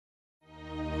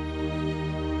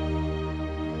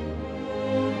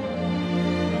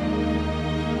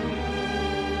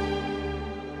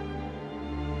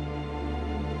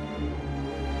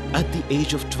At the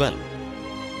age of 12,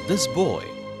 this boy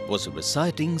was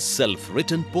reciting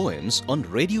self-written poems on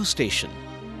radio station.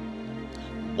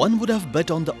 One would have bet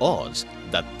on the odds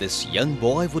that this young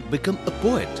boy would become a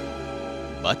poet.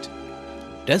 But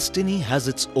destiny has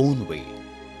its own way.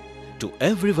 To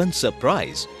everyone's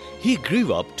surprise, he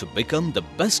grew up to become the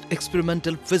best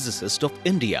experimental physicist of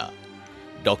India,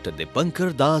 Dr.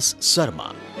 Dipankar Das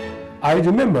Sarma. I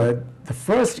remember the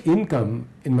first income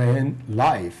in my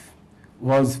life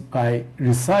was by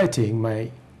reciting my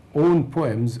own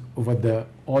poems over the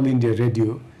All India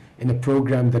Radio in a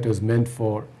program that was meant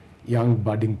for young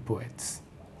budding poets.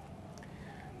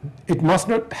 It must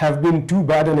not have been too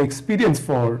bad an experience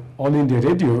for All India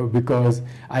Radio because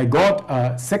I got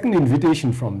a second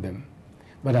invitation from them.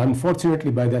 But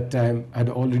unfortunately by that time I had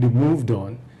already moved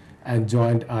on and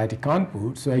joined IIT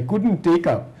Kanpur, so I couldn't take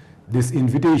up this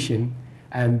invitation,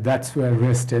 and that's where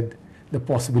rested the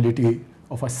possibility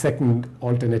of a second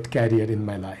alternate career in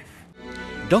my life.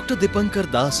 Dr.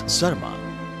 Dipankar Das Sarma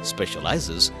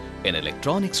specializes in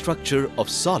electronic structure of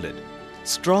solid,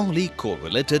 strongly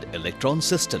correlated electron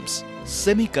systems,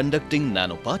 semiconducting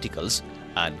nanoparticles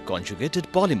and conjugated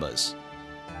polymers.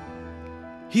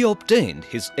 He obtained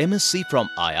his MSc from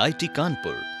IIT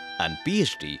Kanpur and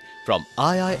PhD from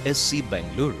IISc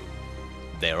Bengaluru.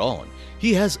 Thereon,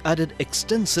 he has added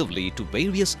extensively to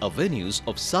various avenues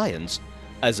of science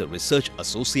as a research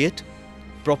associate,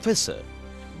 professor,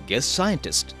 guest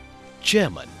scientist,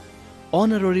 chairman,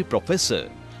 honorary professor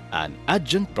and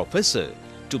adjunct professor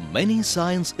to many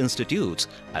science institutes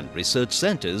and research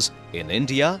centers in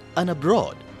India and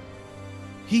abroad.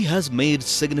 He has made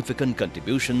significant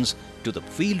contributions to the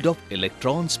field of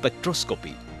electron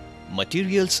spectroscopy,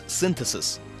 materials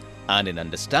synthesis, and in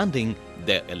understanding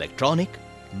their electronic,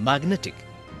 magnetic,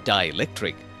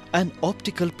 dielectric, and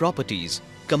optical properties,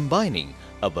 combining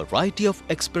a variety of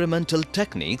experimental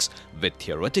techniques with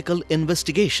theoretical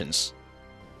investigations.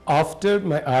 After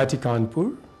my IIT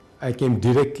Kanpur, I came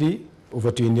directly over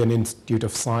to Indian Institute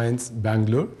of Science,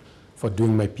 Bangalore, for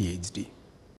doing my PhD.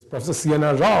 Professor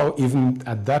C.N.R. Rao, even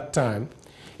at that time,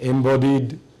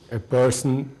 embodied a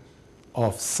person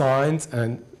of science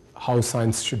and how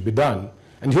science should be done.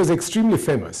 And he was extremely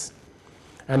famous.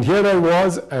 And here I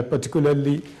was, a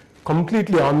particularly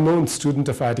completely unknown student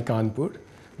of IIT Kanpur,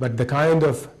 but the kind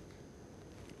of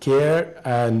care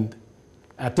and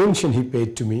attention he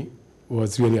paid to me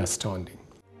was really astounding.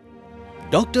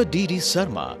 Dr. D.D.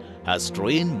 Sarma has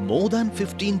trained more than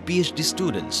 15 PhD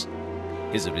students.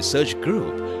 His research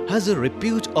group has a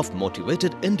repute of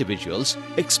motivated individuals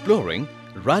exploring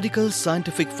radical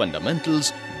scientific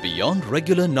fundamentals beyond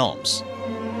regular norms.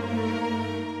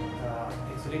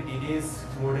 Actually, DD is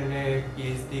more than a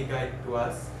PhD guide to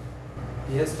us.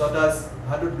 He has taught us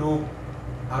how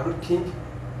to think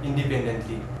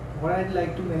independently. What I'd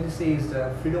like to mainly say is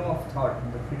the freedom of thought,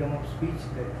 the freedom of speech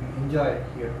that we enjoy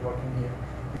here, working here.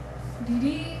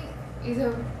 Didi is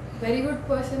a very good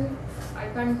person. I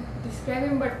can't describe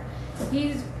him, but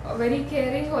he is very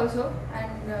caring also,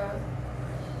 and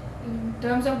in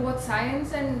terms of both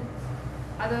science and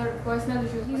other personal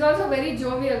issues. He's also very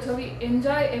jovial, so we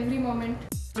enjoy every moment.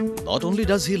 Not only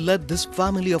does he lead this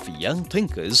family of young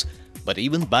thinkers, but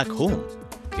even back home,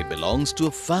 he belongs to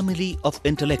a family of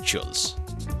intellectuals.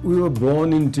 We were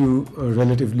born into a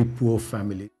relatively poor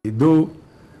family, though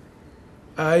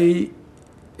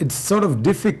it's sort of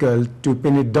difficult to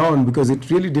pin it down because it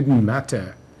really didn't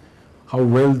matter how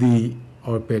wealthy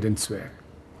our parents were.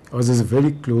 Ours is a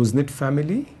very close-knit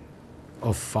family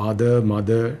of father,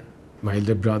 mother, my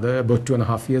elder brother, about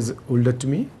 2.5 years older to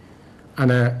me,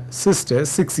 and a sister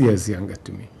 6 years younger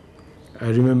to me. I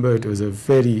remember it was a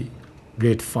very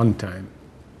great fun time.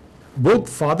 Both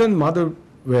father and mother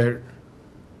were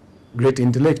great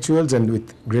intellectuals and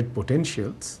with great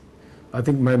potentials. I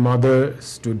think my mother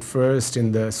stood first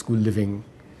in the school living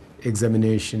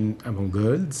examination among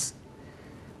girls,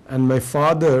 and my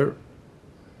father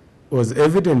was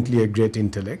evidently a great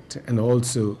intellect and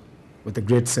also with a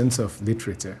great sense of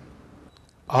literature.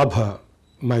 Abha,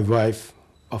 my wife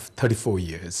of 34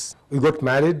 years. We got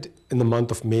married in the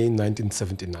month of May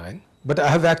 1979, but I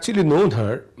have actually known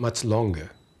her much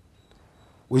longer.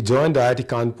 We joined IIT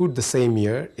Kanpur the same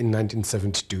year in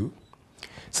 1972.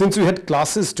 Since we had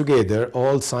classes together,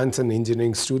 all science and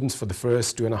engineering students for the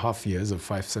first 2.5 years of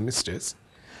 5 semesters,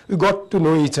 we got to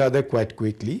know each other quite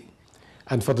quickly.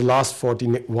 And for the last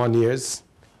 41 years,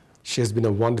 she has been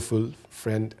a wonderful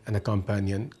friend and a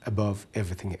companion above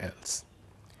everything else.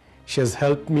 She has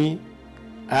helped me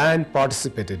and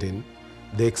participated in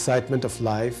the excitement of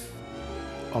life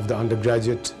of the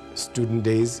undergraduate student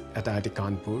days at IIT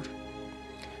Kanpur,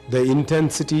 the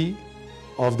intensity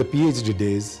of the PhD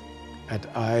days at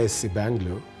IISc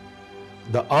Bangalore,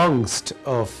 the angst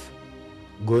of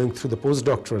going through the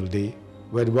postdoctoral day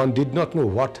where one did not know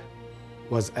what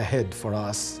was ahead for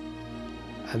us,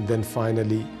 and then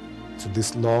finally through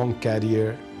this long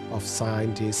career of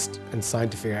scientists and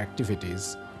scientific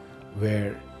activities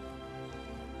where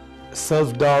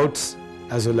self-doubts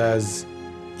as well as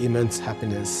immense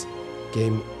happiness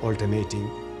came alternating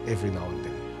every now and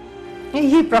then.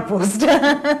 He proposed.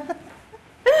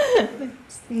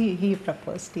 he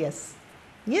proposed, yes.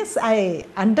 Yes, I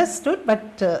understood,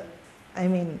 but I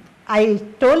mean, I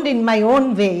told in my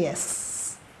own way,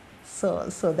 yes.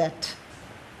 So that,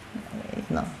 you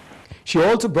know. She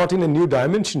also brought in a new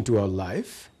dimension to our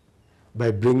life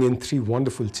by bringing in 3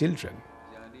 wonderful children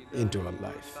into our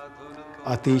life.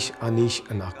 Atish, Anish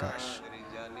and Akash.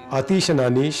 Atish and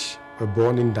Anish were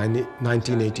born in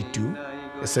 1982,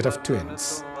 a set of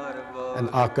twins. And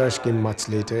Akash came much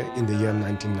later in the year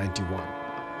 1991.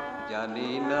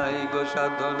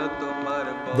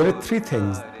 There are 3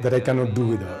 things that I cannot do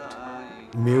without: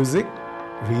 music,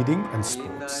 reading and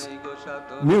sports.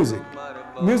 Music.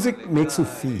 Music makes you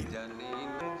feel.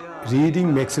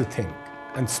 Reading makes you think.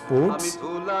 And sports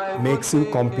makes you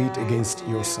compete against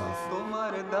yourself.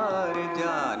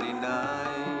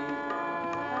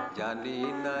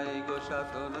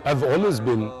 I've always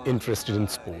been interested in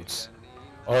sports.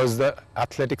 I was the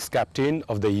athletics captain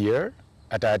of the year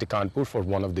at IIT Kanpur for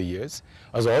one of the years.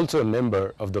 I was also a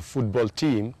member of the football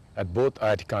team at both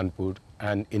IIT Kanpur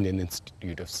and Indian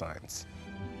Institute of Science.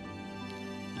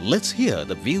 Let's hear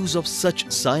the views of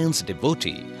such science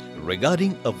devotee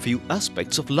regarding a few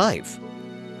aspects of life.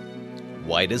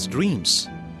 Widest dreams.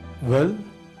 Well,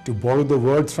 to borrow the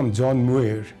words from John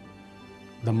Muir,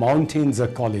 the mountains are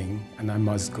calling and I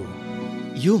must go.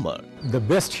 Humor. The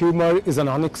best humor is an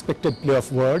unexpected play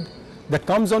of word that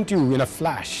comes onto you in a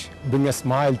flash, bring a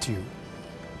smile to you,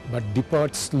 but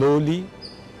departs slowly,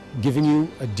 giving you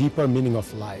a deeper meaning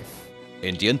of life.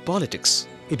 Indian politics.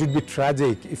 It would be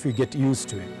tragic if you get used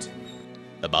to it.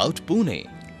 About Pune.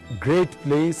 Great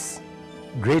place,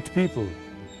 great people,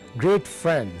 great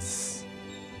friends,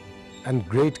 and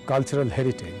great cultural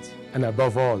heritage, and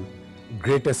above all,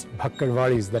 greatest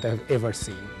bhakkarwadis that I have ever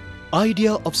seen.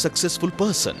 Idea of successful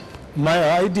person.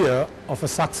 My idea of a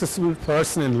successful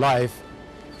person in life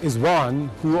is one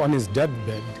who on his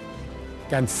deathbed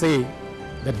can say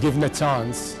that given a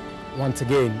chance, once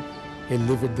again, he'll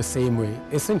live it the same way,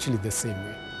 essentially the same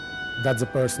way. That's a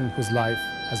person whose life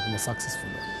has been a successful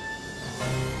one.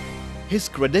 His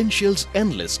credentials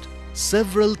enlist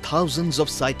several thousands of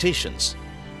citations,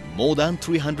 more than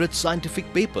 300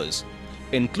 scientific papers,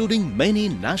 including many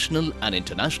national and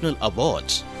international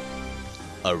awards.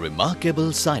 A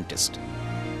remarkable scientist,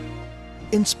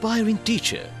 inspiring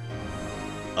teacher,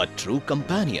 a true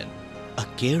companion, a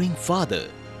caring father,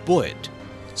 poet,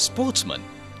 sportsman,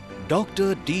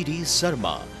 Dr. D.D.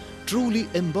 Sarma truly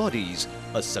embodies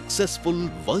a successful,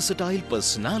 versatile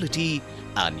personality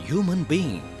and human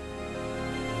being.